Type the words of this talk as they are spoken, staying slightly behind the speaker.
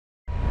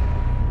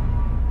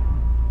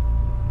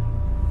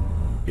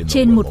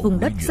Trên một vùng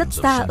đất rất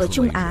xa ở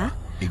Trung Á,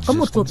 có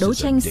một cuộc đấu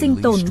tranh sinh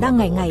tồn đang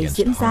ngày ngày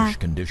diễn ra,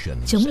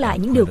 chống lại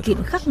những điều kiện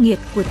khắc nghiệt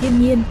của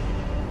thiên nhiên.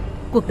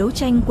 Cuộc đấu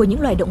tranh của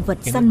những loài động vật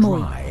săn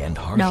mồi.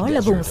 Đó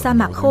là vùng sa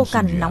mạc khô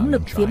cằn nóng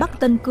nực phía Bắc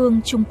Tân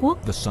Cương, Trung Quốc,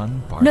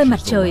 nơi mặt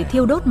trời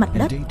thiêu đốt mặt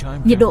đất,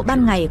 nhiệt độ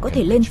ban ngày có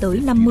thể lên tới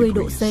 50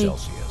 độ C.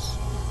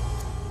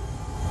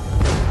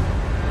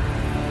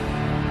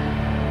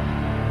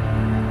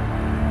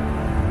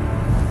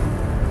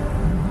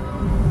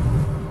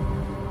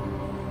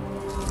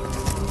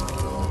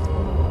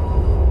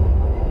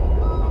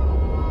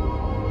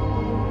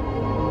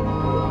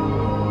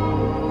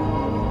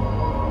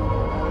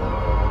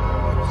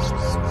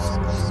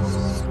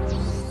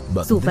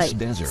 Dù vậy,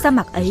 sa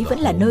mạc ấy vẫn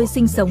là nơi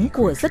sinh sống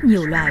của rất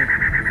nhiều loài.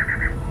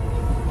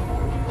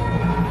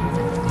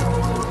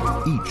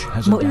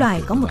 Mỗi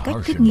loài có một cách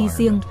thích nghi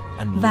riêng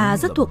và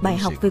rất thuộc bài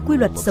học về quy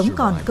luật sống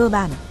còn cơ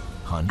bản: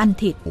 ăn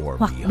thịt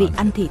hoặc bị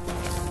ăn thịt.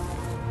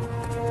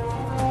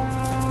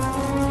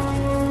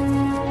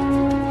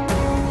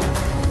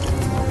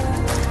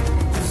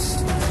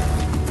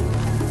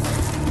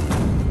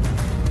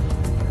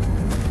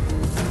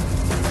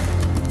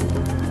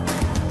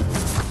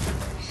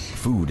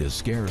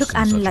 Thức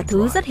ăn là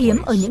thứ rất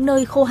hiếm ở những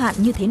nơi khô hạn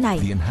như thế này.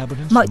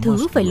 Mọi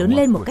thứ phải lớn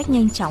lên một cách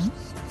nhanh chóng,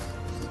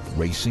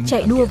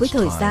 chạy đua với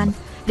thời gian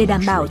để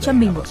đảm bảo cho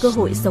mình một cơ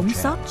hội sống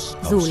sót,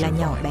 dù là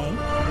nhỏ bé.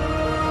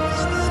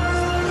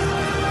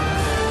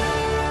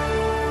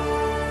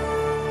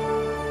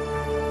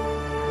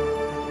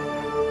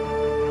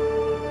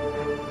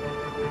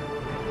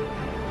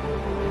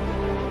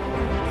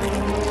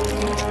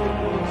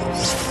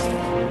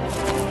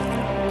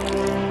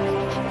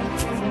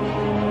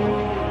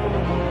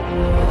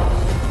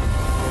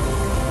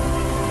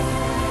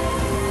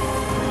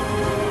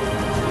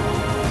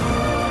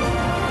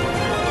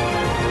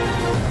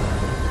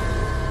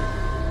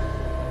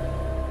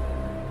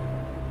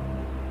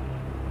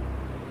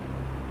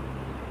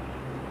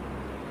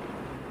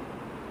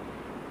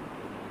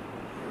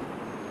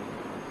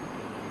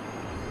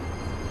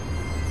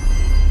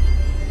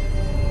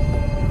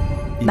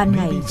 Ban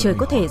ngày trời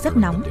có thể rất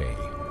nóng,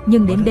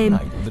 nhưng đến đêm,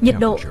 nhiệt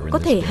độ có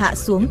thể hạ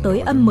xuống tới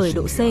âm 10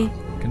 độ C.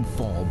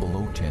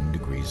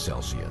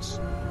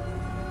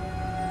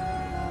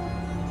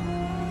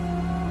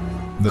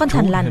 Con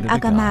thằn lằn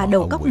Agama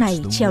đầu cóc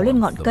này trèo lên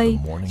ngọn cây,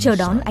 chờ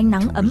đón ánh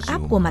nắng ấm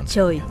áp của mặt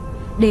trời,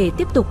 để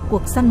tiếp tục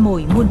cuộc săn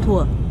mồi muôn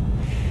thuở.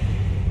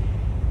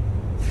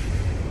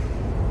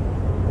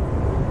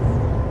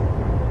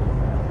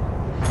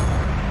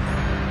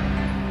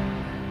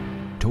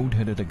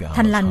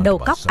 Thằn lằn đầu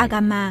cóc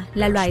Agama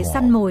là loài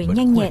săn mồi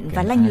nhanh nhẹn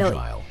và lanh lợi.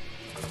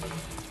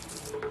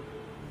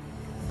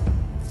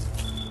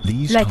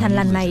 Loài thằn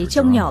lằn này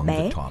trông nhỏ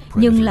bé,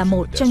 nhưng là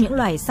một trong những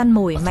loài săn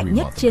mồi mạnh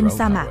nhất trên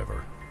sa mạc.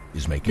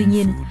 Tuy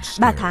nhiên,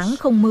 3 tháng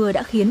không mưa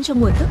đã khiến cho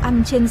nguồn thức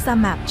ăn trên sa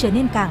mạc trở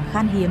nên càng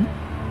khan hiếm.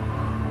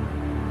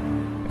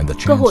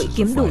 Cơ hội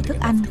kiếm đủ thức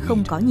ăn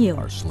không có nhiều.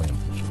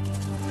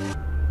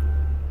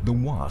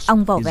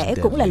 Ong vỏ vẽ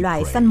cũng là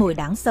loài săn mồi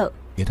đáng sợ.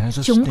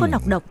 Chúng có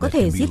nọc độc có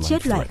thể giết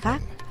chết loài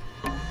khác.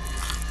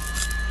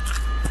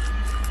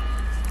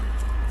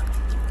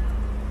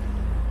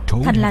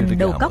 Thằn lằn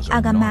đầu cóc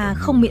Agama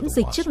không miễn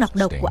dịch trước nọc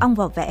độc của ong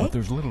vỏ vẽ,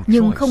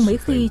 nhưng không mấy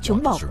khi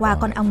chúng bỏ qua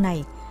con ong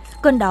này.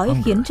 Cơn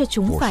đói khiến cho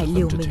chúng phải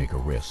liều mình.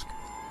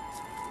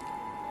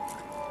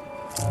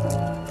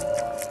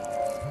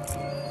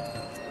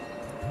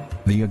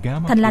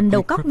 Thằn lằn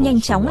đầu cóc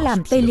nhanh chóng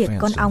làm tê liệt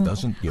con ong,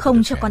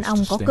 không cho con ong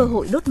có cơ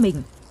hội đốt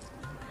mình.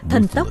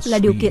 Thần tốc là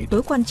điều kiện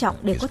tối quan trọng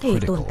để có thể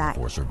tồn tại.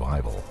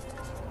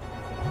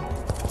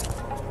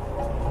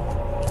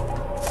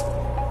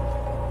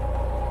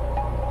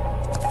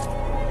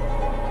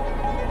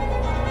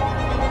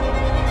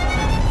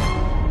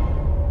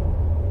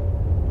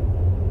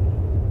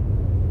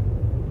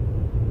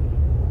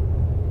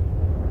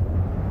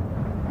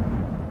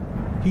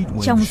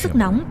 Trong sức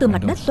nóng từ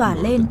mặt đất tỏa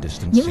lên,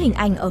 những hình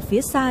ảnh ở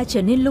phía xa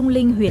trở nên lung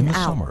linh huyền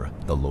ảo.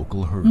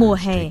 Mùa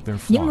hè,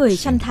 những người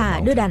chăn thả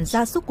đưa đàn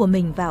gia súc của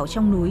mình vào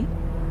trong núi.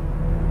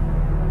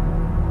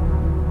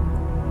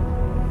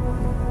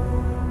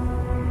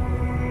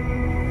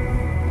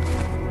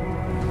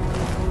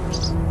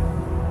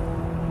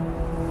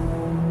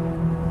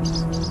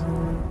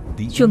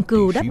 Chuồng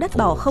cừu đắp đất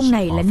bỏ không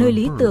này là nơi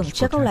lý tưởng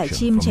cho các loài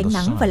chim tránh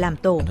nắng và làm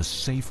tổ.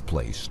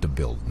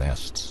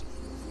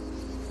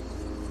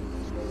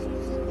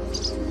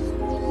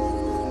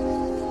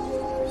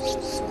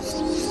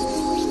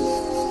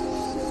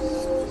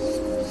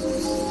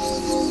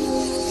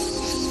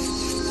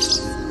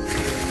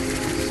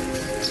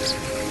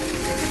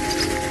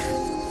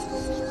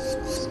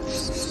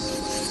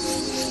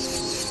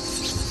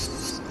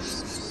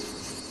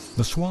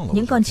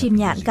 Những con chim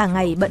nhạn cả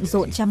ngày bận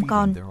rộn chăm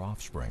con.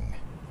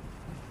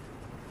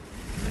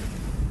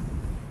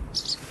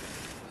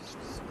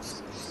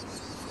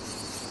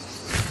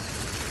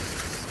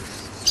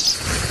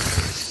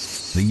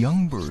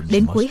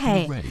 Đến cuối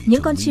hè,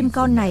 những con chim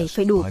con này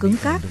phải đủ cứng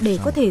cáp để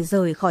có thể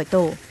rời khỏi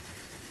tổ.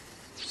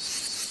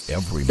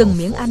 Từng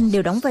miếng ăn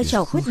đều đóng vai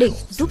trò quyết định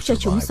giúp cho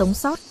chúng sống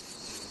sót.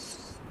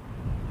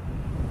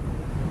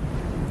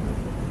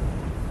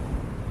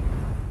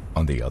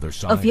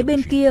 Ở phía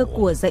bên kia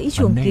của dãy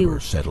chuồng cừu,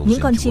 những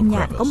con chim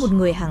nhạn có một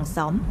người hàng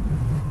xóm.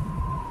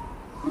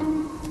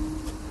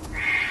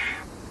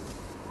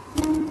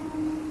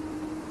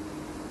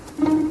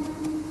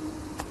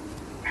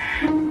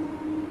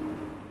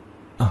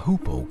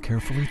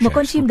 Một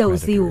con chim đầu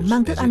rìu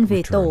mang thức ăn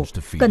về tổ,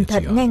 cẩn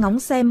thận nghe ngóng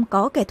xem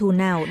có kẻ thù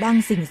nào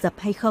đang rình rập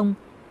hay không.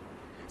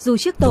 Dù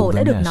chiếc tổ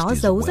đã được nó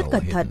giấu rất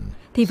cẩn thận,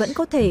 thì vẫn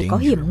có thể có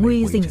hiểm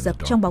nguy rình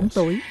rập trong bóng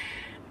tối.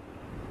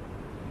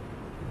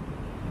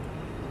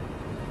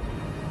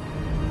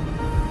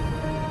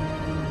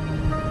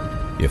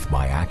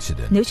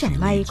 Nếu chẳng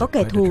may có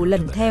kẻ thù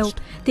lần theo,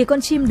 thì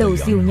con chim đầu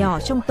rìu nhỏ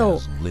trong tổ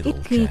ít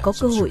khi có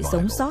cơ hội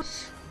sống sót.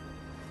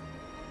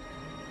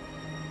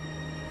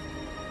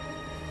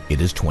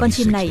 Con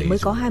chim này mới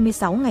có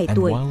 26 ngày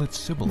tuổi,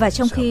 và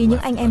trong khi những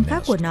anh em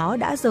khác của nó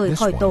đã rời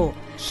khỏi tổ,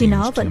 thì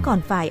nó vẫn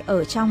còn phải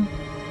ở trong.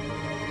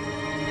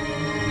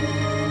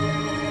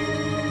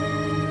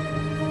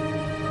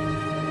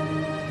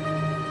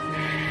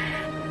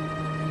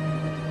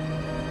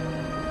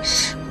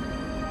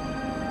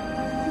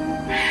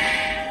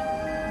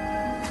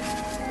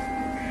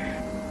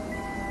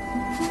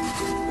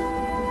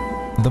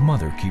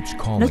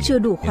 Nó chưa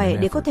đủ khỏe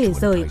để có thể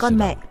rời con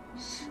mẹ.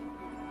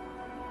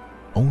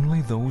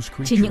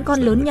 Chỉ những con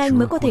lớn nhanh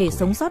mới có thể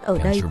sống sót ở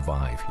đây.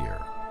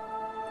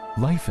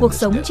 Cuộc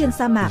sống trên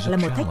sa mạc là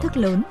một thách thức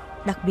lớn,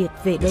 đặc biệt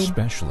về đêm.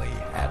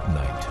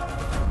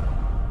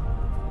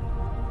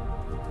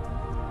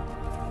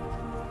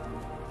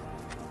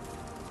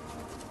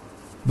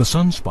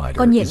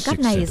 Con nhện cát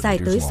này dài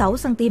tới 6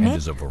 cm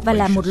và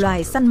là một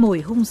loài săn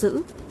mồi hung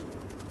dữ.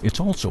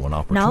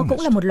 Nó cũng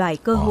là một loài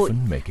cơ hội,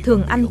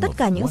 thường ăn tất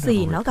cả những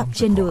gì nó gặp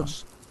trên đường.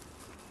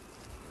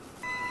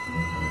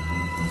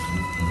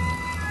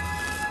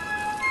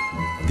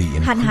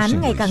 Hạn hán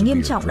ngày càng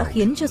nghiêm trọng đã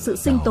khiến cho sự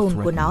sinh tồn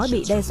của nó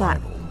bị đe dọa.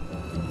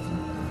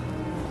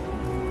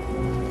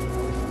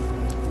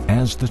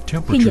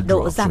 Khi nhiệt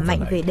độ giảm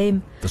mạnh về đêm,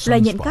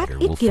 loài nhện cát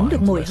ít kiếm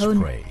được mồi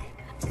hơn.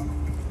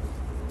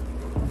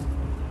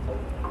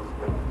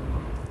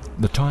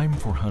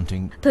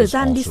 Thời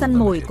gian đi săn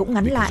mồi cũng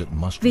ngắn lại,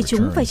 vì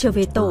chúng phải trở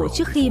về tổ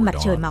trước khi mặt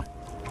trời mọc.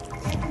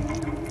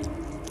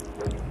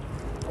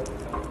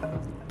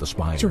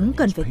 Chúng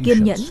cần phải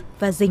kiên nhẫn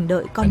và rình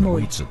đợi con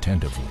mồi.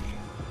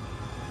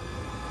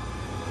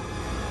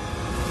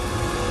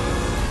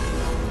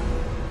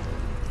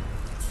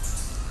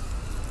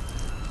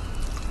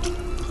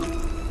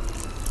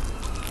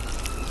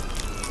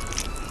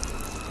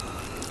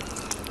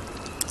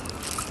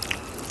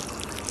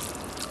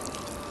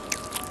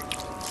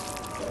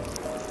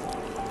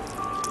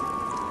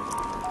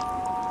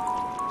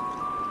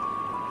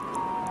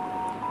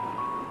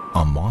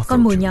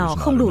 Con mồi nhỏ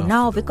không đủ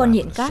no với con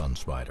nhện cát.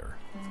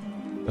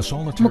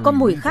 Một con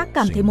mồi khác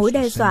cảm thấy mối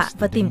đe dọa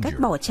và tìm cách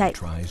bỏ chạy,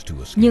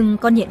 nhưng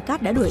con nhện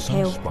cát đã đuổi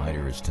theo.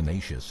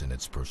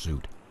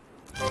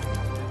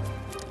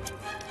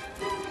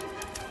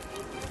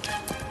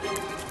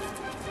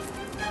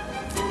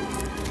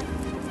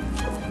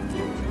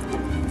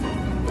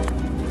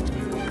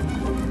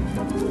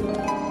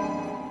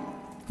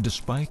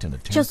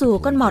 Cho dù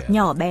con mọt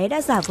nhỏ bé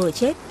đã giả vờ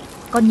chết,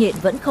 con nhện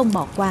vẫn không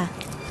bỏ qua.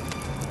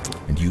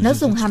 Nó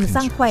dùng hàm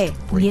răng khỏe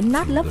nghiến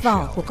nát lớp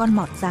vỏ của con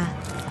mọt ra.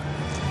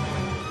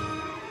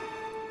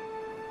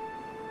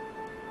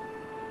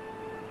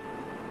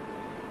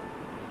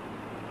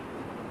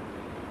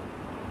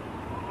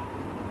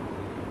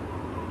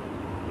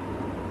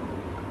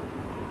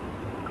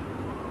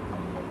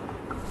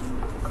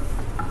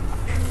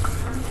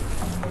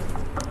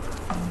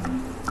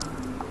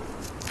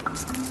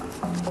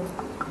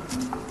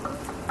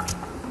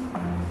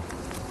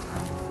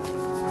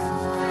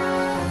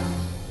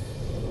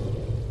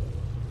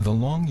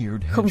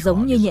 Không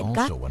giống như nhện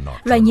cát,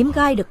 loài nhím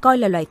gai được coi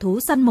là loài thú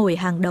săn mồi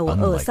hàng đầu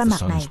ở sa mạc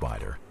này.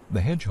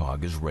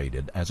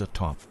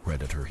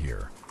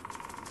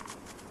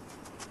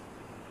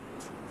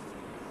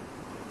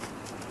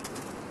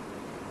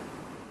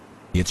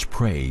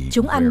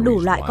 Chúng ăn đủ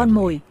loại con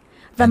mồi,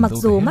 và mặc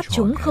dù mắt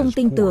chúng không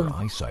tinh tường,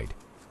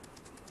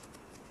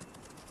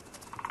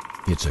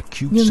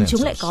 nhưng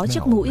chúng lại có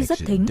chiếc mũi rất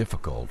thính,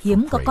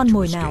 hiếm có con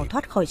mồi nào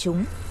thoát khỏi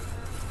chúng.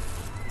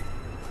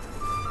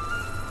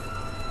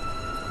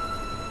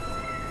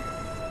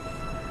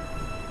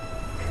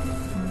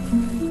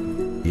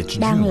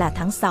 Đang là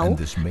tháng 6,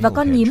 và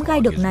con nhím gai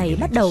đực này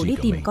bắt đầu đi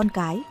tìm con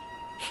cái.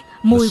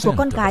 Mùi của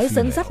con cái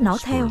dẫn dắt nó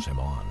theo.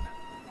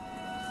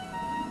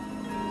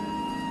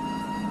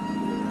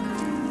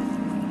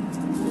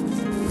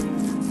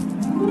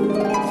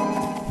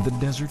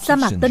 Sa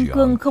mạc Tân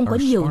Cương không có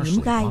nhiều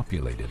nhím gai.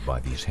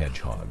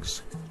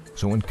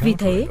 Vì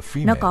thế,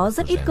 nó có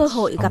rất ít cơ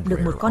hội gặp được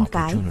một con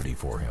cái.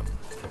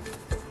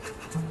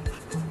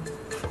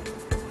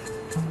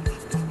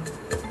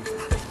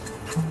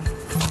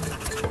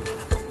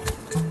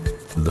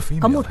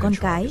 Có một con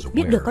cái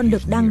biết được con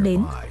đực đang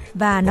đến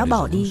và nó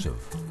bỏ đi.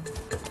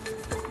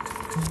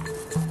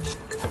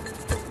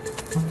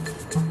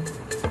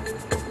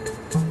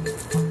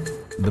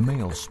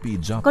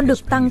 Con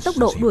đực tăng tốc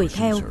độ đuổi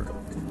theo.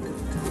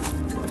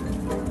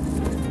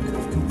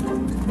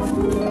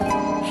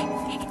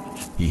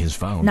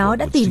 Nó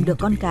đã tìm được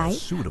con cái,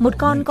 một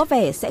con có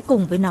vẻ sẽ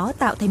cùng với nó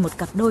tạo thành một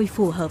cặp đôi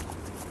phù hợp.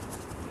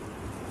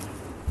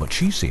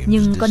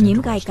 Nhưng con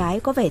nhím gai cái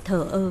có vẻ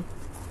thờ ơ.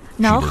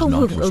 Nó không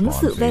hưởng ứng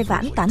sự ve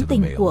vãn tán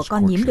tỉnh của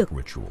con nhím đực.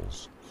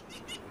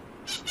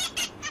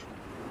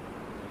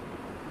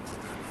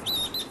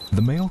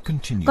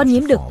 Con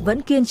nhím đực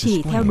vẫn kiên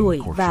trì theo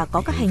đuổi và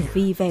có các hành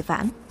vi ve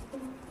vãn.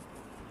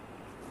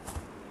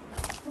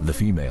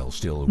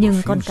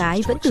 Nhưng con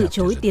cái vẫn từ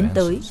chối tiến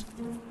tới.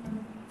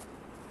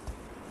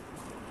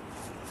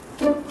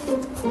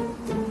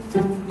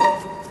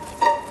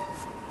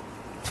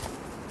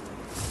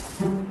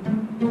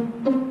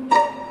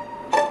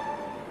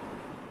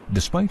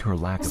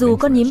 Dù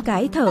con nhím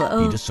cái thờ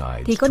ơ,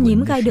 thì con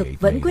nhím gai đực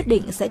vẫn quyết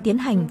định sẽ tiến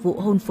hành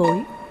vụ hôn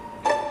phối.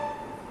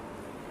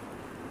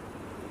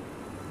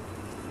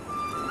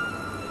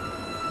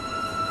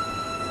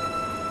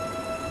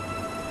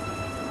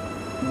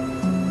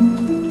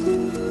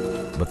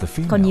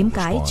 Con nhím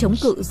cái chống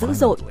cự dữ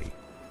dội.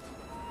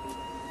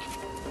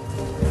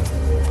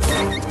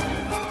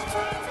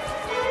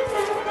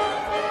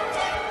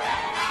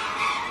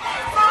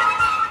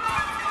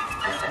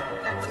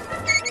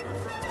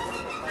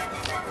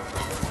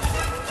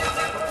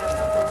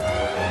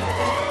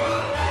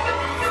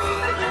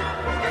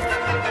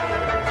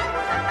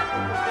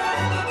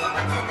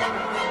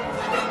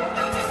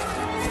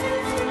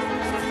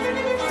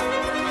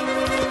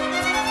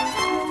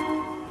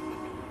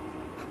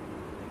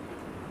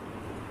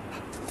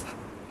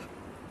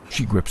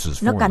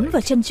 Nó cắn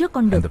vào chân trước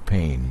con đực.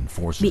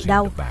 Bị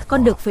đau,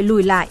 con đực phải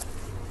lùi lại.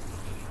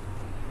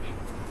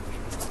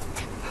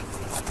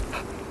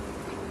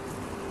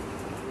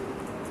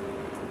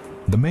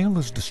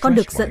 Con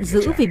đực giận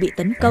dữ vì bị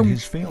tấn công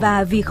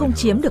và vì không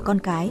chiếm được con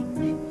cái.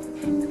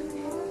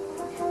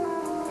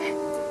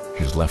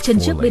 Chân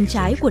trước bên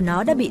trái của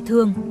nó đã bị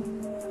thương.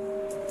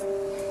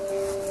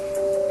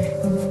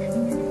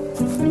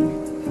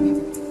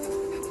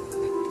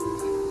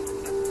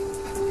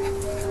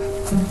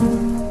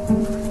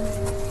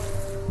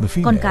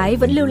 Con cái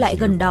vẫn lưu lại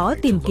gần đó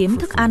tìm kiếm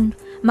thức ăn,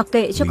 mặc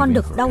kệ cho con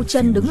đực đau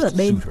chân đứng ở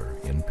bên.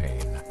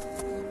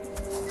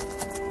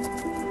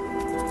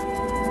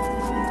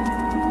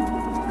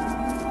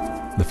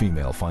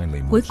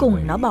 Cuối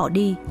cùng nó bỏ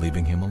đi.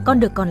 Con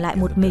đực còn lại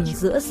một mình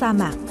giữa sa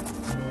mạc.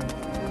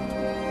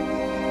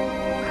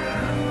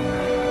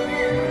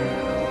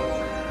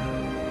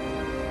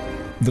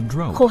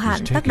 Khô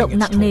hạn tác động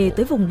nặng nề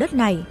tới vùng đất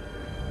này.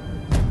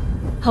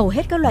 Hầu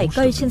hết các loại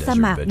cây trên sa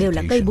mạc đều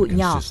là cây bụi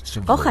nhỏ,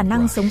 có khả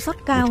năng sống sót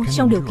cao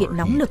trong điều kiện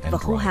nóng nực và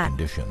khô hạn.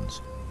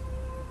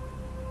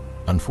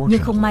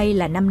 Nhưng không may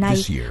là năm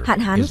nay, hạn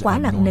hán quá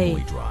nặng nề.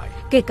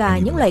 Kể cả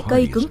những loài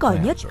cây cứng cỏi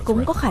nhất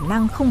cũng có khả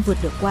năng không vượt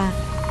được qua.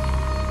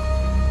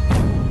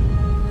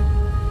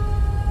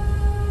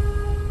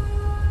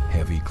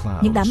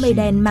 Những đám mây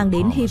đen mang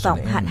đến hy vọng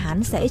hạn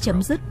hán sẽ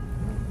chấm dứt.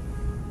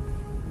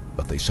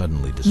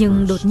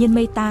 Nhưng đột nhiên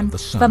mây tan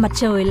và mặt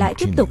trời lại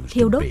tiếp tục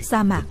thiêu đốt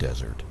sa mạc.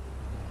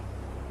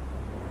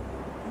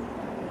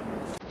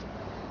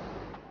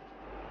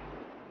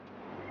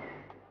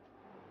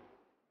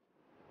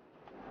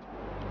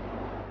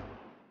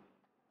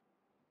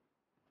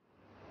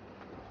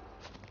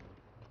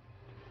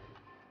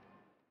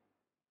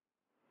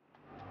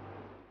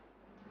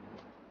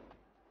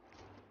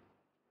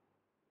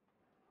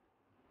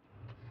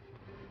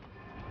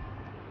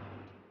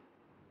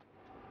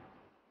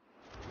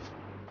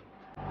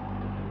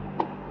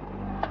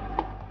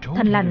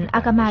 Thằn lằn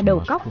Agama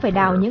đầu cóc phải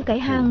đào những cái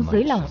hang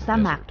dưới lòng sa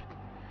mạc.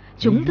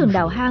 Chúng thường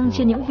đào hang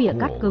trên những vỉa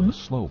cát cứng.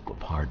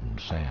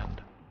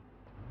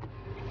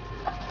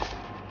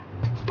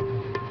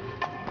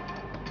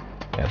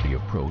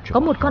 Có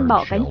một con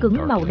bọ cánh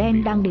cứng màu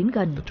đen đang đến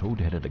gần.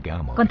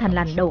 Con thằn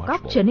lằn đầu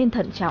cóc trở nên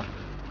thận trọng.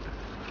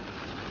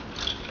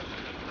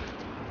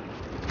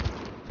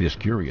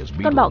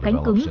 Con bọ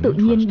cánh cứng tự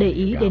nhiên để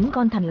ý đến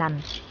con thằn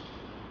lằn.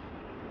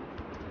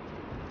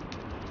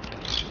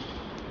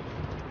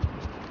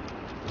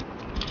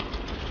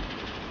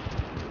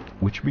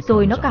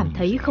 Rồi nó cảm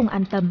thấy không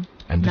an tâm.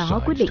 Nó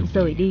quyết định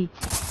rời đi.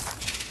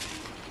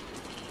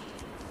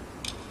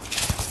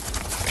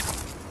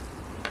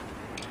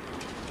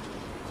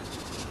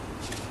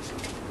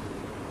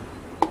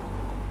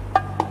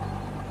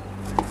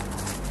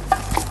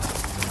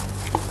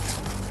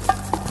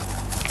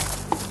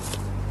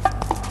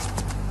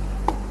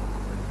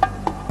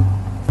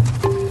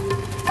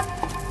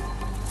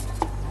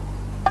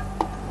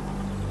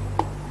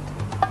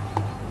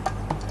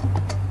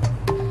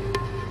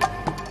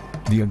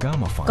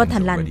 Con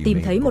thằn lằn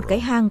tìm thấy một cái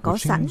hang có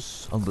sẵn,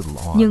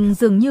 nhưng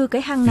dường như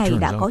cái hang này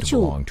đã có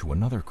chủ.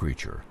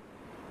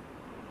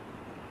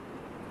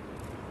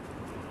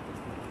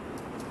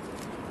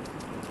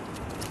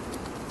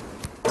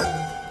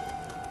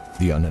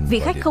 Vị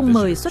khách không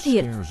mời xuất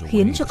hiện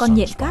khiến cho con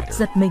nhện cát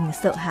giật mình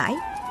sợ hãi.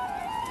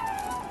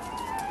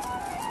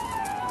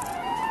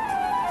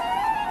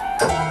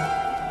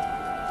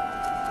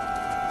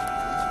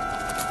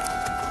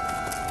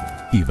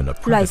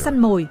 Loài săn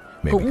mồi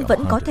cũng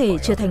vẫn có thể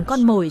trở thành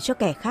con mồi cho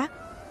kẻ khác.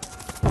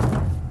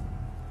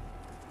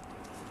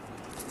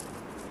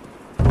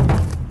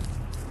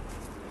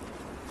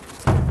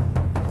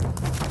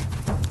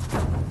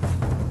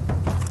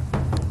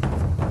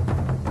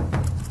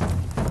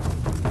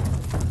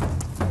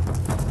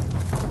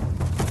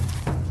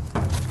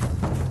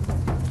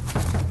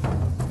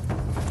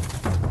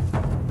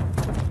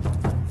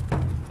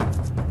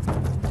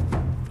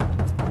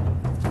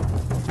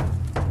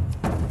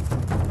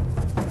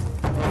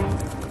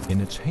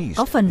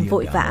 Có phần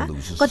vội vã,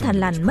 con thằn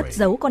lằn mất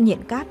dấu con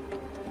nhện cát.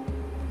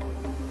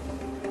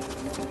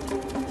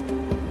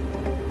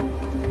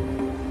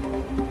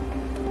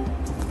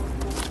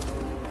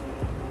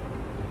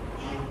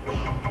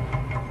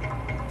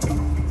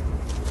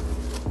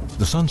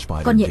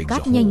 Con nhện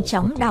cát nhanh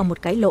chóng đào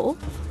một cái lỗ,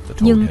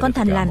 nhưng con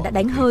thằn lằn đã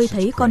đánh hơi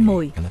thấy con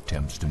mồi.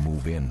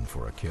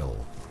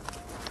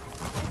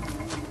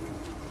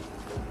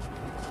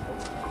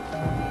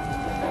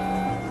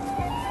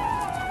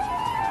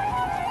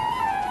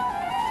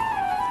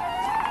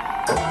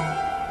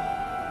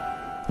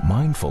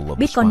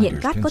 Biết con nhện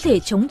cát có thể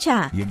chống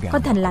trả,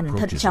 con thằn lằn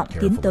thận trọng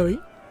tiến tới.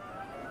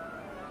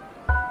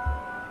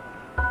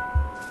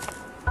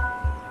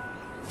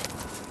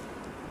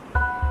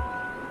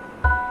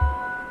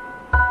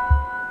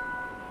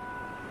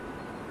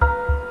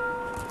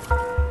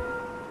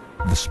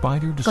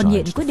 Con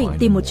nhện quyết định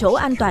tìm một chỗ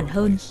an toàn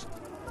hơn.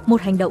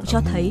 Một hành động cho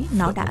thấy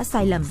nó đã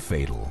sai lầm.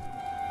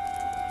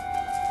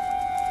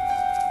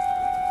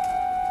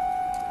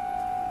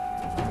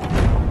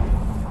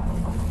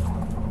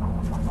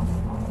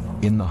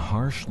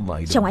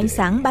 Trong ánh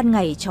sáng ban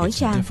ngày chói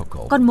chang,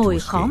 con mồi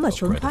khó mà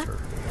trốn thoát.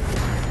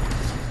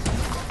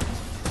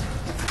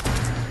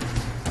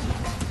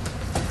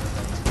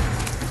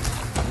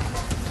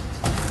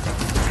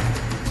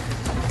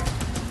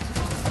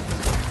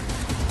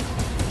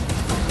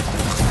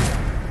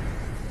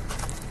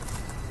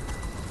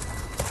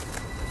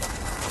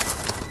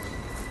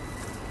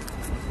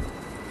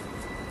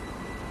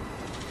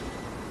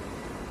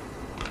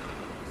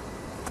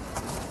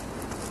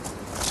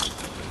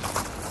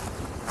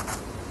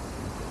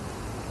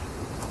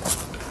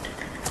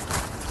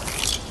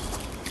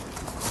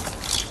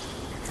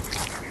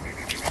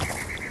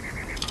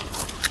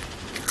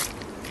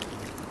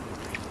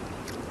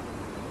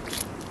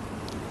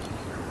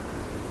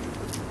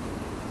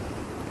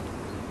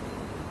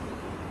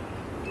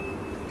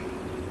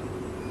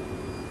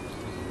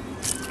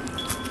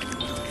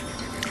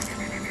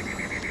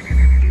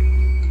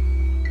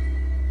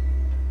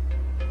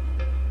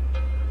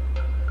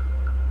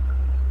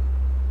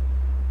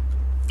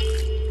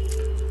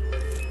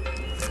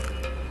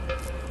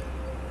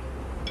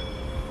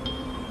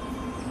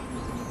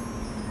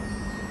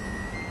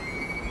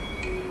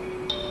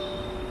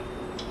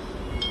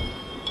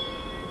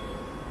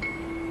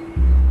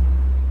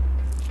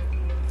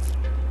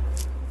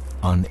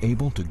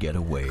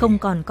 Không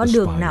còn con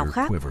đường nào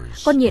khác,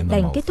 con nhện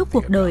đành kết thúc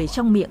cuộc đời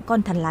trong miệng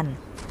con thằn lằn.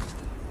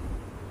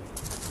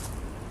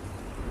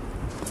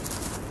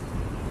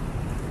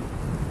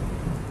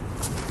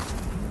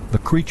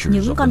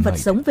 Những con vật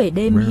sống về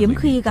đêm hiếm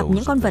khi gặp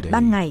những con vật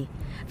ban ngày,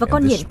 và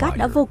con nhện cát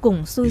đã vô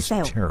cùng xui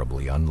xẻo.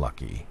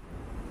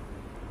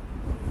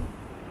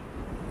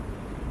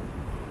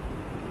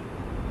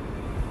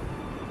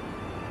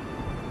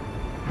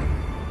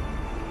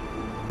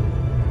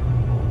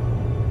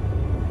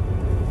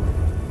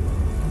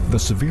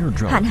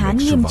 Hạn hán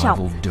nghiêm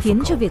trọng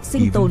khiến cho việc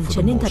sinh tồn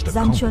trở nên thật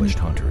gian truân,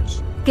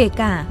 kể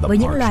cả với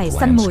những loài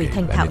săn mồi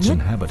thành thạo nhất.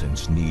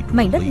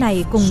 Mảnh đất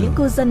này cùng những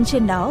cư dân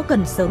trên đó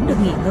cần sớm được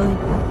nghỉ ngơi.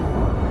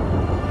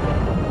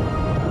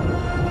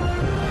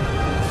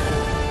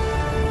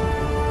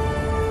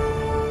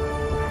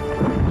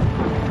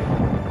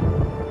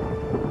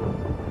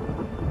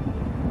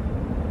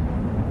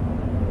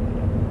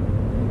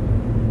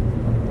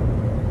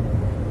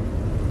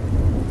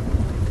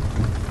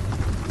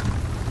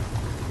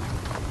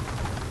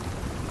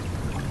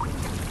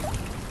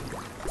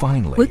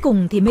 Cuối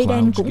cùng thì mây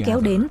đen cũng kéo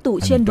đến tụ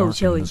trên bầu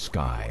trời.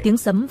 Tiếng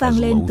sấm vang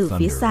lên từ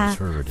phía xa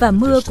và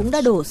mưa cũng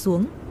đã đổ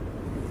xuống.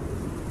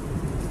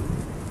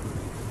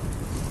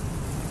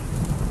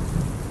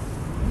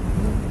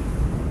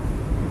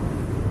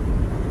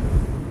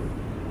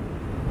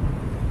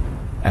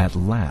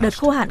 Đợt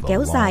khô hạn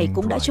kéo dài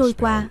cũng đã trôi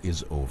qua.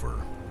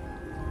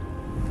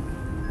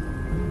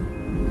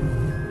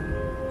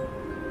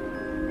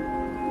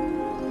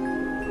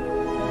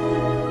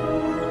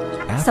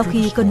 Sau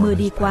khi cơn mưa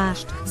đi qua,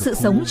 sự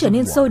sống trở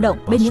nên sôi động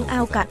bên những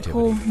ao cạn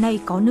khô nay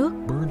có nước.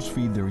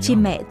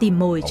 Chim mẹ tìm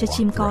mồi cho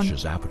chim con.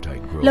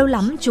 Lâu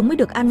lắm chúng mới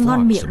được ăn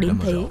ngon miệng đến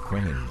thế.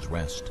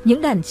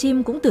 Những đàn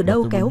chim cũng từ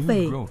đâu kéo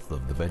về.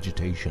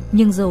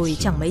 Nhưng rồi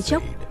chẳng mấy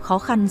chốc, khó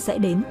khăn sẽ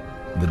đến.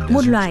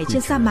 Muôn loài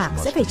trên sa mạc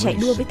sẽ phải chạy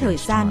đua với thời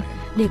gian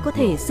để có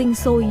thể sinh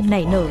sôi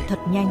nảy nở thật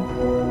nhanh.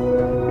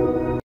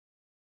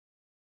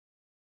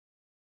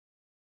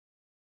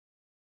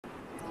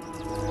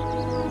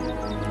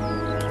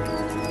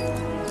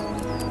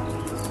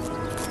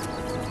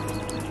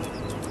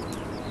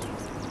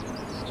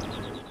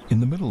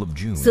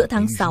 Giữa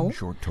tháng 6,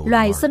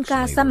 loài sơn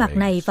ca sa mạc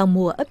này vào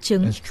mùa ấp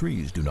trứng.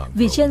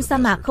 Vì trên sa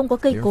mạc không có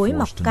cây cối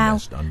mọc cao,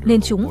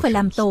 nên chúng phải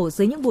làm tổ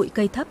dưới những bụi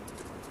cây thấp.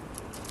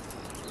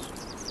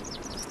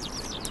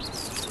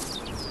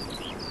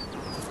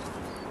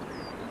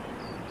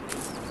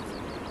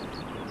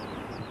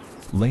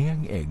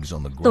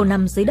 Tổ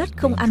nằm dưới đất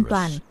không an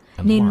toàn,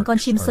 nên con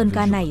chim sơn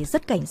ca này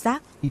rất cảnh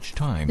giác.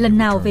 Lần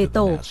nào về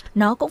tổ,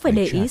 nó cũng phải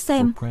để ý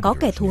xem có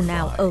kẻ thù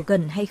nào ở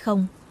gần hay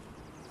không.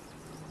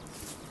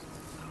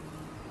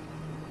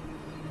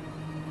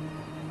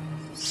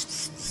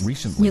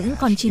 Những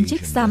con chim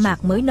chích sa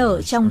mạc mới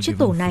nở trong chiếc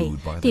tổ này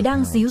thì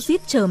đang ríu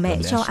rít chờ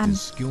mẹ cho ăn.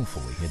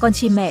 Con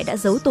chim mẹ đã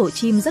giấu tổ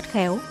chim rất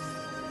khéo.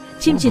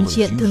 Chim triền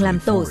triện thường làm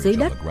tổ dưới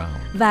đất,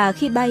 và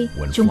khi bay,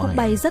 chúng cũng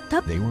bay rất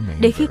thấp,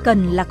 để khi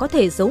cần là có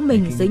thể giấu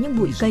mình dưới những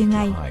bụi cây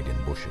ngay.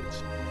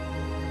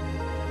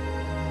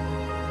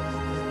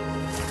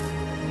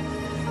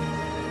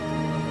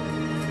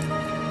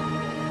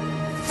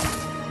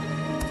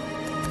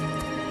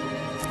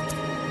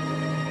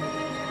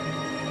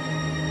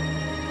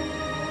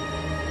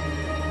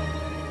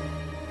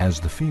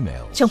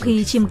 Trong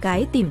khi chim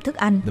cái tìm thức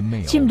ăn,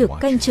 chim đực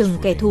canh chừng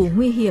kẻ thù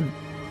nguy hiểm.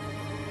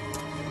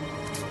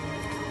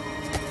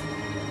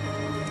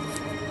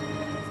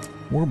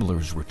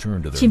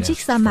 Chim chích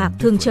sa mạc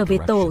thường trở về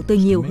tổ từ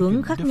nhiều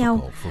hướng khác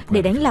nhau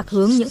để đánh lạc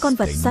hướng những con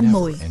vật săn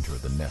mồi.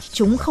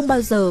 Chúng không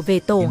bao giờ về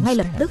tổ ngay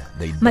lập tức,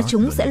 mà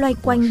chúng sẽ loay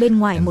quanh bên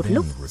ngoài một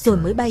lúc rồi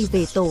mới bay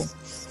về tổ.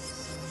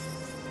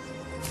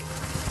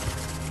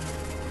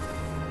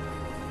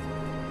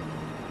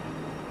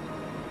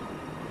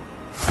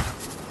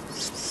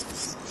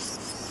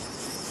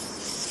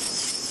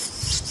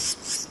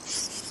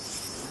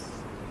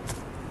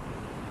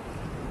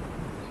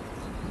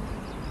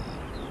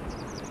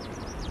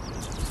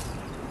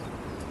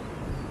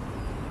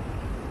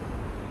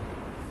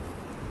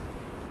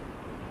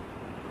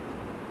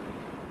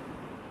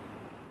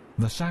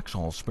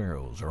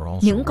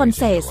 Những con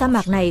sẻ sa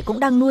mạc này cũng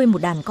đang nuôi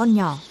một đàn con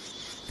nhỏ.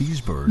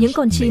 Những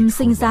con chim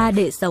sinh ra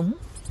để sống.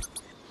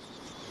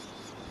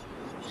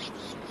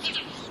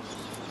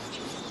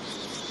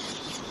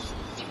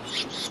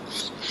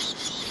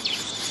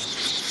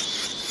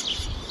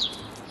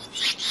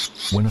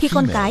 Khi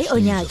con cái ở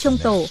nhà trông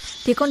tổ,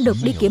 thì con đực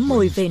đi kiếm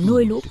mồi về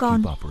nuôi lũ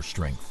con.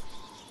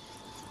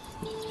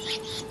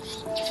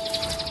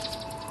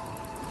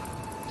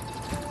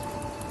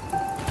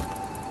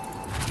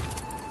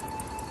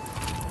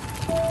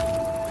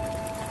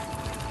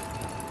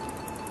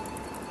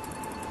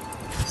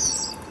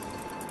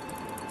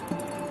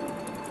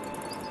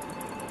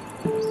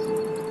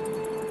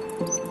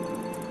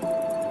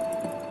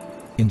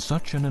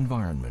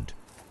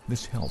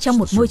 Trong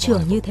một môi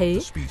trường như thế,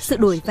 sự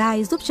đổi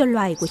vai giúp cho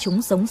loài của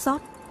chúng sống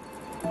sót.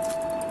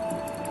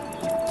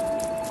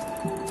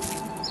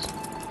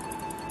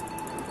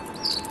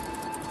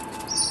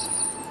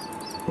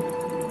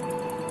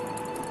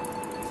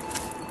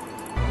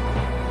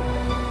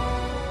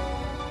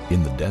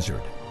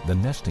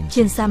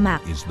 Trên sa mạc,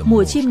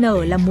 mùa chim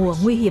nở là mùa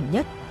nguy hiểm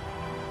nhất.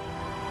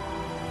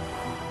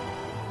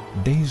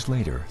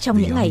 Trong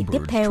những ngày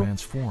tiếp theo,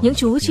 những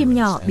chú chim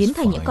nhỏ biến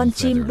thành những con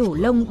chim đủ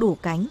lông đủ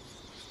cánh.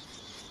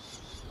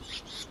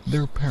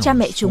 Cha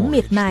mẹ chúng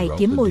miệt mài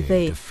kiếm mồi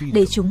về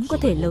để chúng có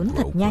thể lớn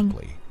thật nhanh.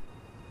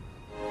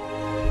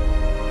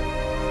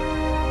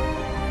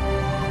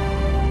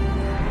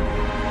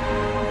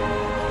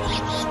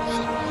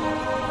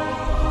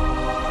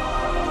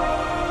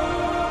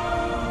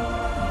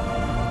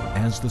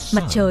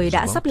 Mặt trời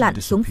đã sắp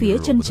lặn xuống phía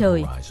chân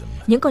trời.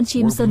 Những con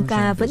chim sơn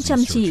ca vẫn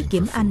chăm chỉ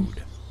kiếm ăn.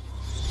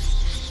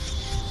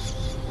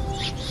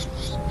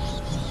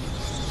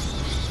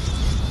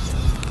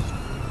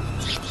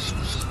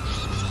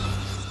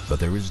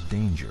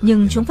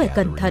 Nhưng chúng phải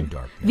cẩn thận,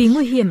 vì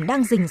nguy hiểm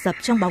đang rình rập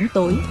trong bóng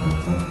tối.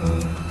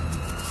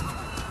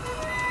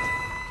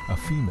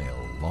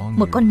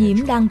 Một con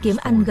nhím đang kiếm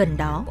ăn gần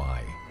đó.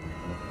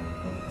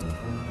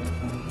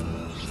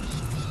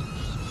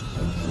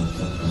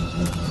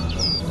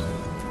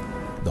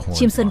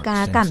 Chim sơn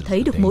ca cảm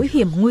thấy được mối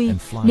hiểm nguy,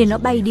 nên nó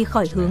bay đi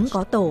khỏi hướng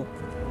có tổ.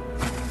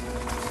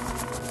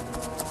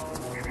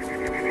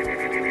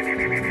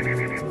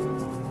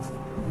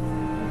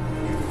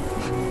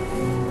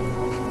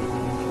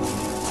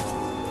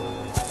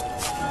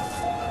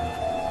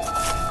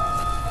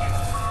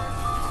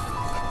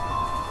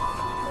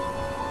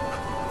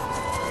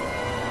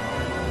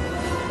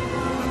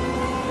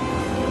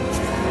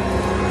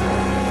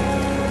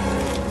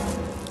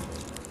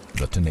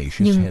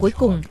 Nhưng cuối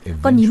cùng,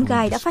 con nhím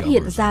gai đã phát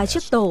hiện ra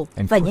chiếc tổ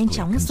và nhanh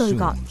chóng xơi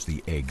gọn.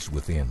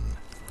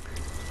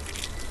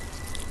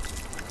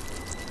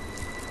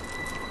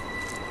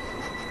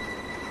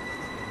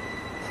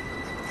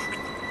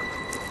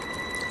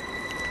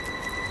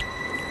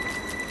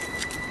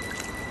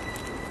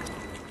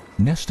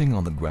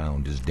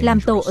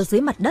 Làm tổ ở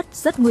dưới mặt đất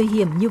rất nguy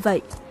hiểm như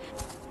vậy,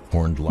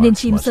 nên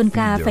chim sơn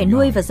ca phải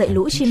nuôi và dạy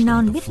lũ chim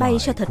non biết bay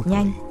cho thật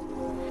nhanh.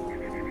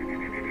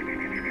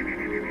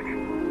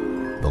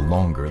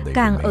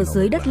 Càng ở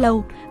dưới đất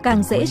lâu,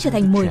 càng dễ trở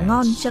thành mồi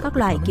ngon cho các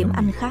loài kiếm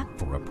ăn khác.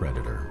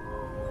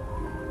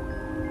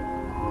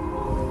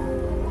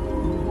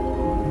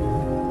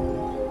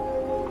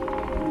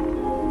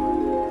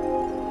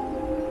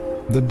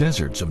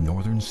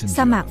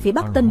 Sa mạc phía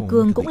Bắc Tân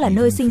Cương cũng là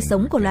nơi sinh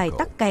sống của loài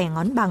tắc kè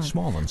ngón bằng.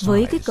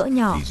 Với kích cỡ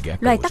nhỏ,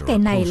 loài tắc kè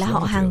này là họ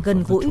hàng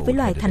gần gũi với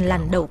loài thằn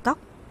lằn đầu cóc.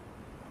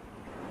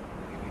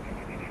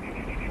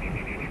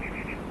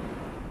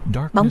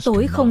 Bóng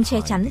tối không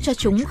che chắn cho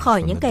chúng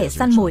khỏi những kẻ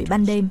săn mồi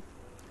ban đêm.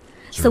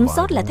 Sống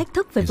sót là thách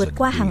thức phải vượt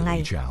qua hàng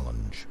ngày.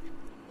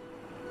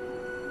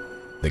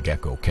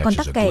 Con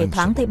tắc kè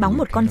thoáng thấy bóng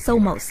một con sâu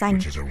màu xanh.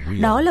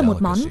 Đó là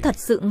một món thật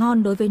sự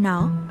ngon đối với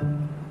nó.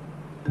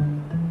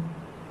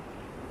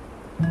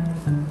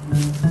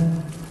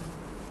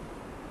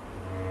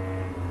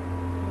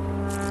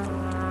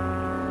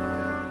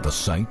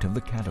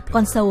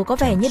 Con sâu có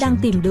vẻ như đang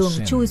tìm đường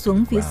chui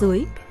xuống phía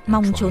dưới,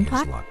 mong trốn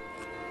thoát.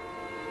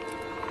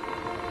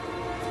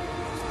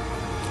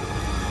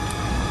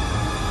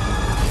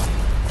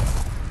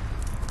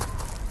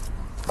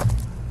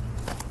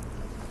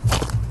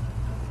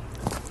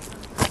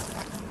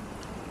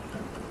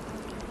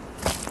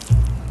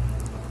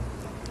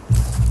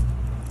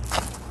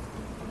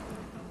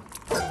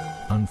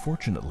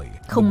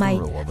 Không may,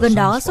 gần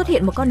đó xuất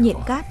hiện một con nhện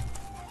cát.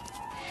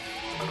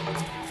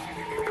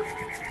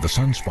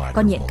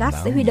 Con nhện cát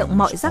sẽ huy động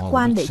mọi giác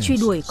quan để truy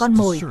đuổi con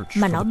mồi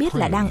mà nó biết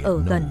là đang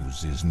ở gần.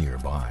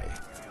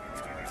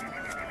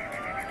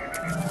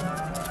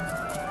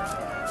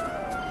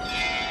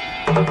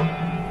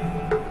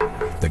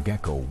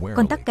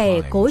 Con tắc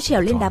kè cố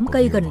trèo lên đám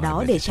cây gần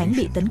đó để tránh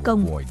bị tấn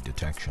công.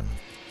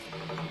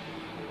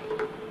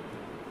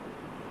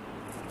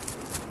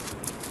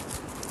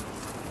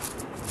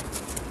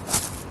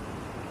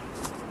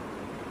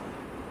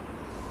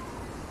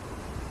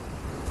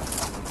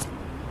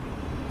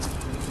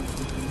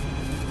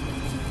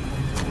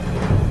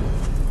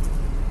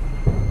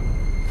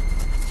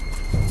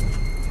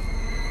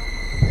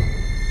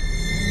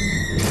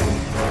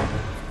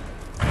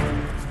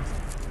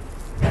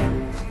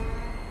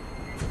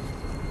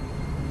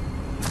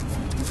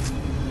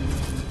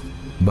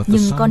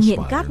 Nhưng con nhện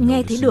cát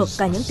nghe thấy được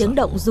cả những tiếng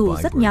động dù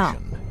rất nhỏ.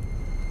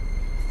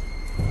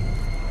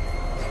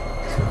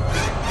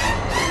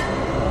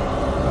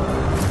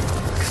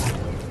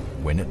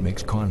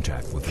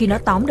 Khi nó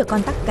tóm được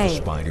con tắc kè,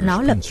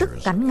 nó lập tức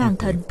cắn ngang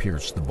thân.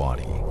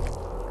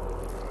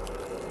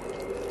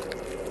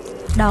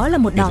 Đó là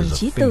một đòn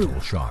chí tử.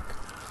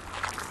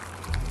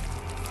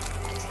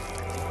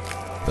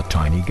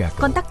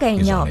 Con tắc kè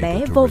nhỏ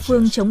bé vô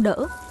phương chống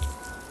đỡ.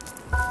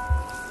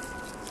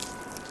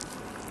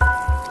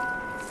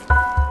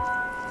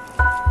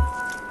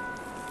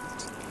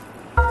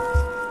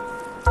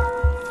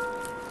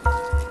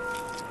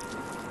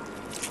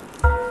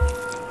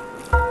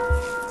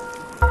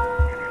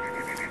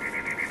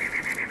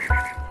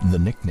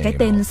 Cái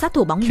tên sát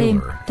thủ bóng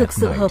đêm thực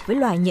sự hợp với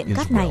loài nhện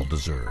cát này.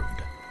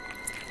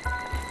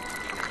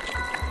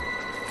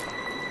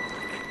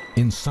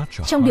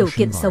 Trong điều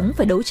kiện sống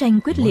phải đấu tranh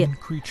quyết liệt,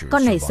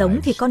 con này sống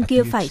thì con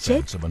kia phải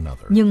chết.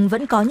 Nhưng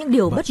vẫn có những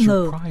điều bất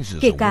ngờ,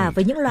 kể cả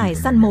với những loài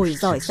săn mồi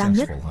giỏi giang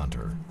nhất.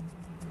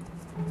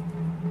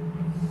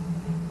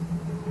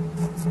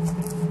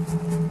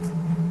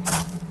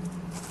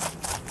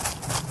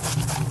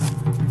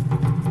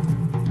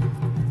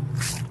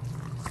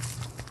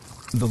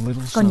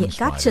 Con nhện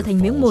cát trở thành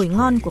miếng mồi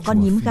ngon của con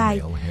nhím gai.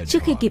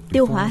 Trước khi kịp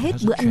tiêu hóa hết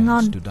bữa ăn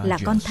ngon là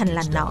con thằn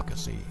lằn nọ.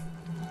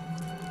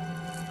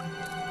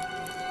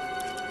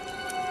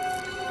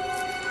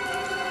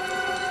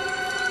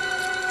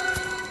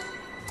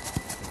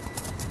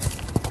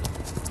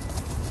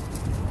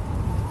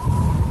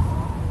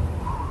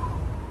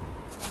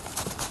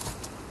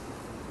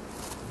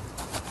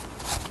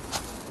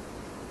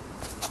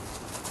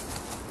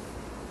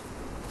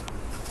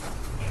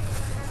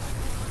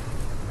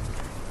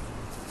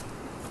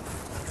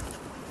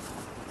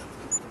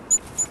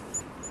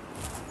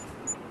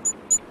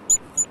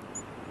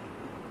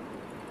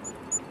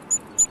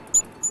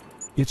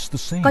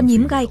 Con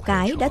nhím gai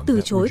cái đã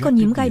từ chối con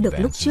nhím gai đực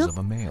lúc trước.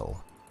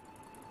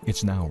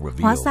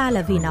 Hóa ra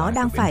là vì nó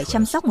đang phải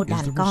chăm sóc một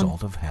đàn con.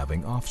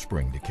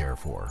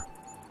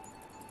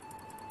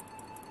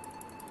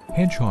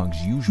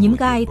 Nhím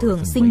gai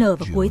thường sinh nở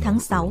vào cuối tháng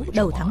 6,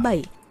 đầu tháng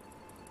 7.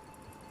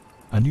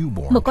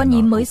 Một con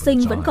nhím mới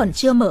sinh vẫn còn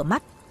chưa mở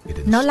mắt.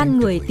 Nó lăn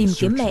người tìm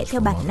kiếm mẹ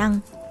theo bản năng.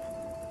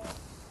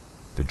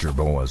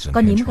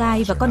 Con nhím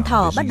gai và con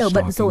thỏ bắt đầu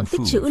bận rộn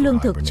tích trữ lương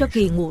thực cho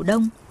kỳ ngủ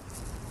đông.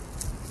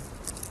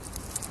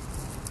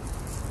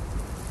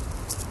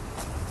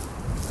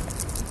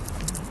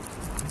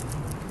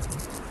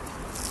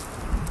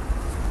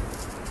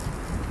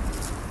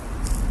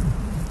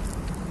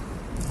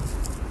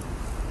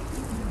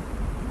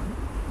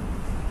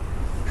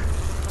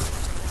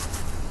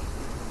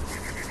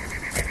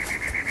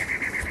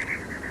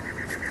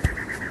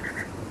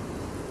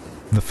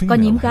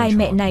 Con nhím gai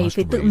mẹ này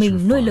phải tự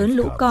mình nuôi lớn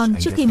lũ con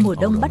trước khi mùa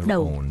đông bắt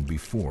đầu.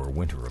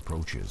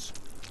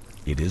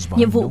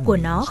 Nhiệm vụ của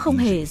nó không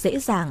hề dễ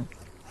dàng.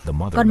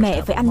 Con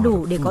mẹ phải ăn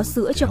đủ để có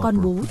sữa cho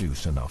con bú.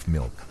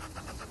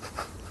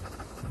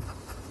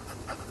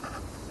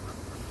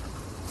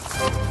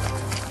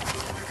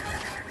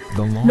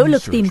 Nỗ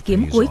lực tìm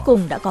kiếm cuối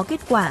cùng đã có kết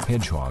quả.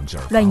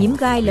 Loài nhím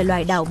gai là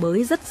loài đào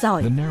bới rất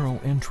giỏi.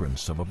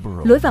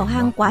 Lối vào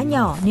hang quá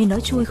nhỏ nên nó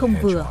chui không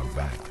vừa.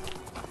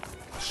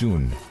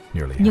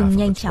 Nhưng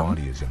nhanh chóng,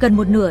 gần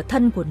một nửa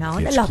thân của nó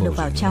đã lọt được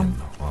vào trong.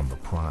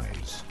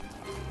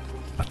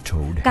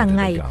 Càng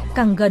ngày,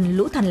 càng gần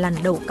lũ thằn lằn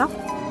đầu cóc.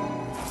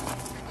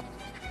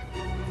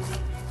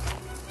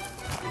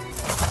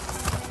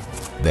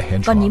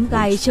 Con nhím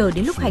gai chờ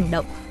đến lúc hành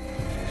động.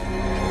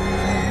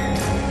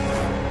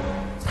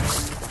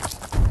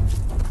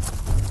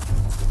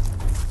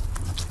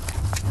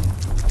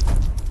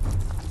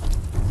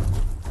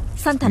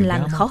 Săn thằn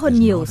lằn khó hơn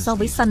nhiều so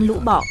với săn lũ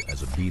bọ,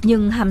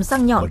 nhưng hàm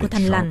răng nhọn của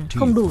thằn lằn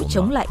không đủ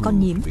chống lại con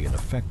nhím.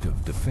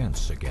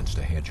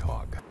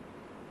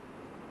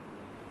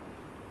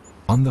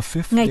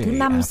 Ngày thứ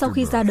 5 sau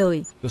khi ra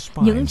đời,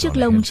 những chiếc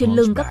lông trên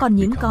lưng các con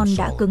nhím con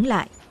đã cứng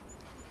lại.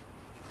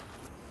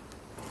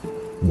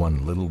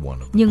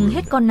 Nhưng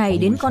hết con này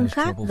đến con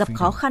khác gặp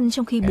khó khăn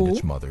trong khi bú,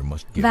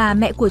 và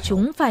mẹ của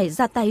chúng phải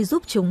ra tay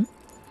giúp chúng.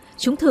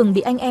 Chúng thường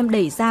bị anh em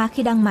đẩy ra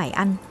khi đang mải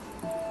ăn.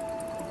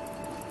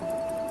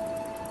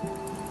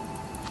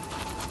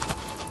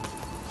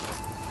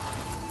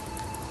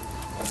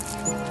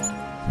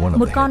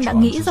 Một con đã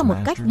nghĩ ra một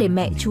cách để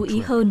mẹ chú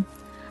ý hơn.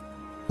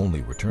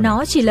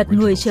 Nó chỉ lật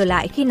người trở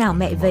lại khi nào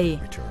mẹ về.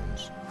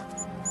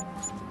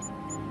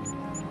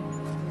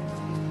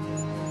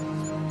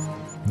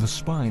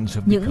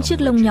 Những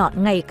chiếc lông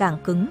nhọn ngày càng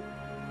cứng.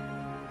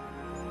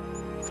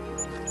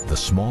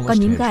 Con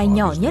nhím gai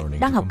nhỏ nhất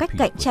đang học cách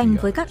cạnh tranh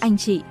với các anh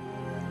chị.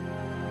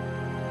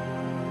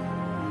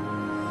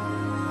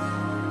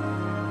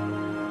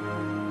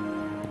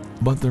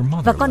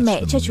 Và con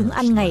mẹ cho chúng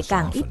ăn ngày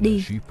càng ít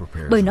đi,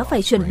 bởi nó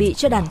phải chuẩn bị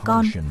cho đàn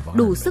con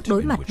đủ sức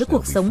đối mặt với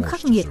cuộc sống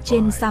khắc nghiệt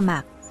trên sa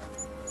mạc.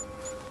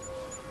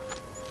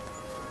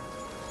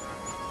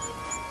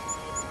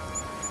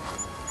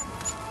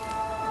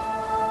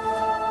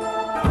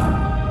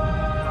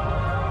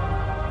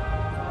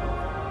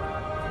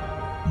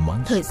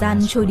 Thời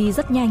gian trôi đi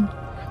rất nhanh.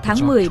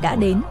 Tháng 10 đã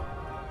đến.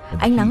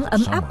 Ánh nắng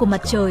ấm áp của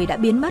mặt trời đã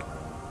biến mất.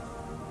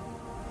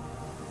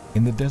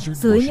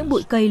 Dưới những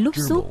bụi cây lúp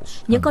xúp,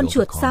 những con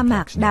chuột sa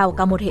mạc đào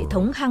cả một hệ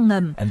thống hang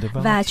ngầm,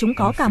 và chúng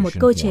có cả một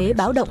cơ chế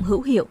báo động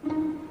hữu hiệu.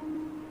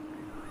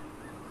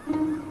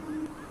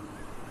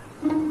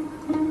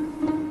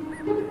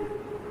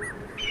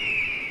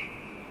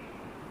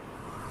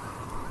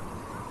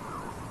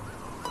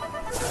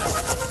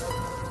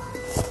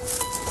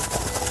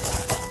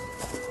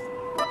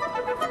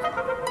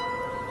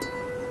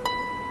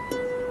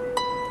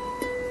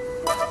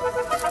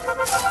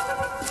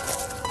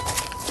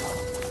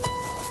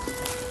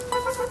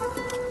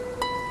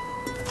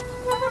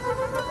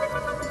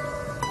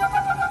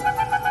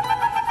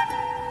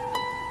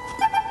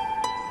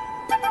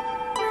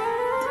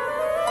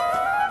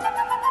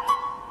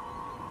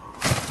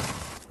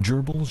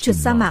 Chuột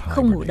sa mạc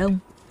không ngủ đông.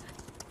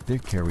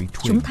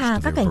 Chúng tha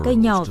các cành cây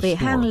nhỏ về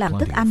hang làm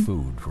thức ăn.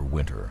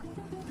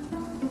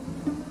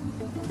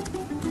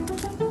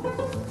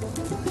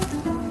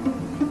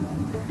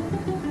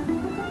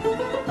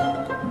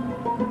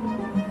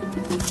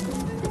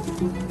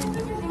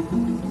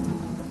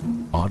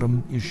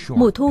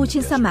 Mùa thu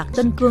trên sa mạc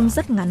Tân Cương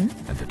rất ngắn,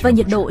 và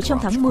nhiệt độ trong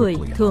tháng 10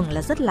 thường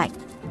là rất lạnh.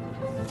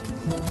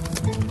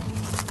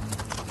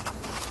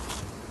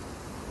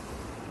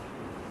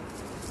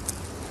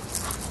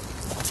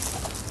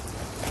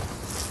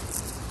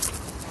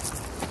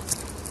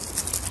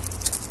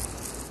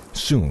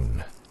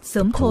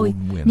 Sớm thôi,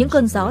 những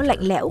cơn gió lạnh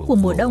lẽo của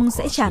mùa đông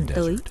sẽ tràn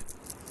tới.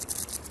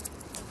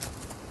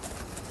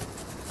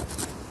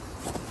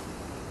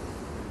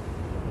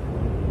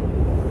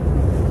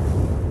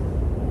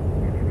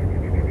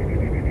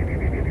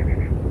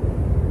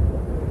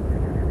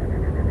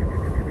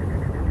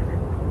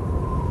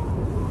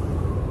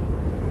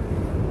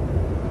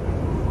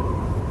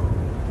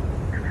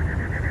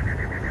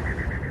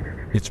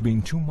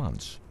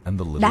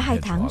 Đã 2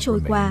 tháng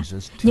trôi qua,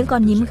 những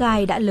con nhím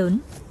gai đã lớn.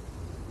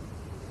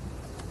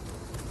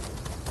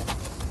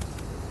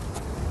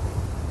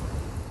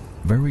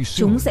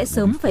 Chúng sẽ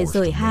sớm phải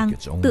rời hang,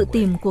 tự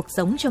tìm cuộc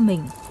sống cho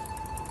mình.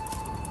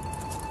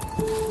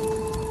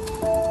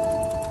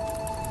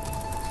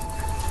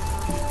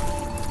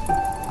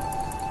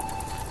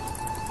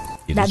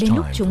 Đã đến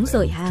lúc chúng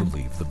rời hang.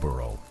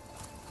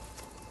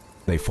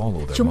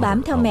 Chúng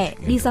bám theo mẹ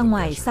đi ra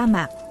ngoài sa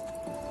mạc.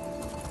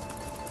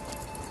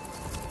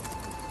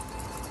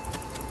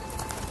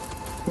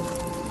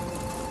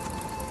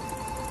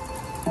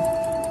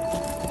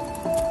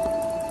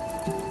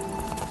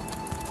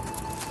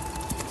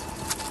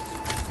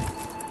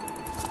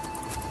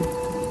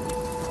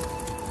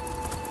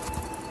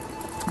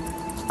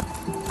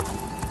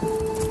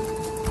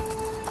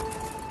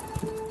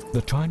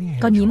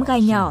 Con nhím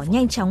gai nhỏ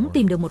nhanh chóng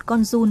tìm được một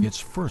con giun.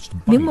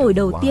 Miếng mồi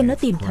đầu tiên nó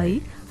tìm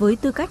thấy với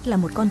tư cách là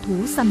một con thú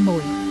săn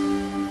mồi.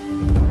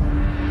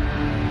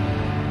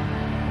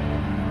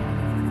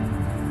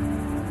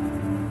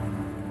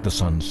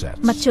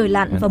 Mặt trời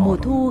lặn và mùa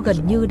thu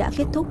gần như đã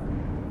kết thúc.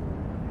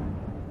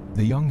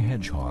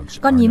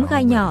 Con nhím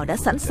gai nhỏ đã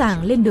sẵn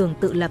sàng lên đường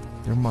tự lập.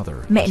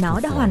 Mẹ nó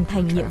đã hoàn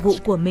thành nhiệm vụ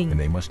của mình,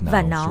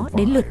 và nó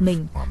đến lượt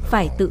mình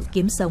phải tự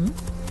kiếm sống.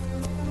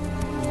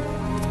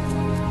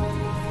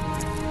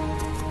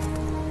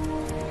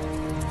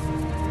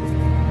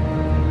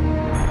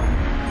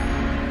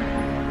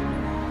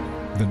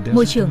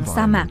 Môi trường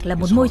sa mạc là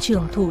một môi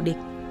trường thù địch.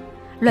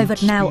 Loài vật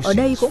nào ở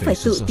đây cũng phải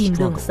tự tìm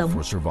đường sống.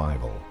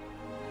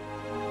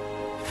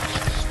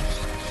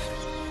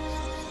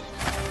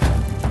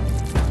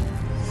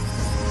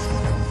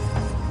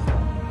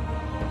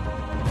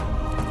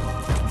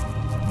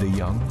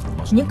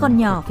 Những con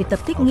nhỏ phải tập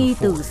thích nghi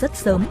từ rất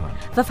sớm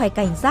và phải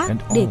cảnh giác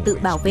để tự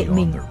bảo vệ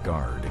mình.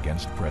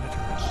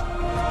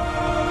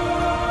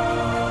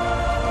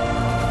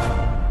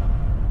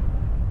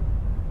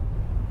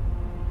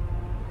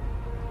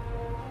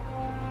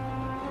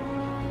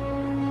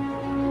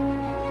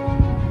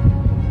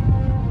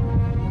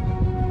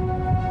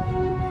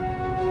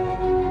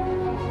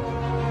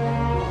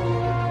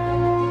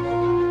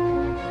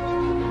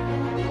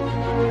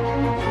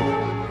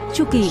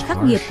 Chu kỳ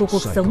khắc nghiệt của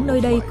cuộc sống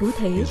nơi đây cứ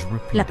thế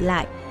lặp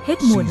lại hết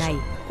mùa này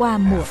qua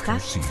mùa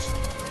khác.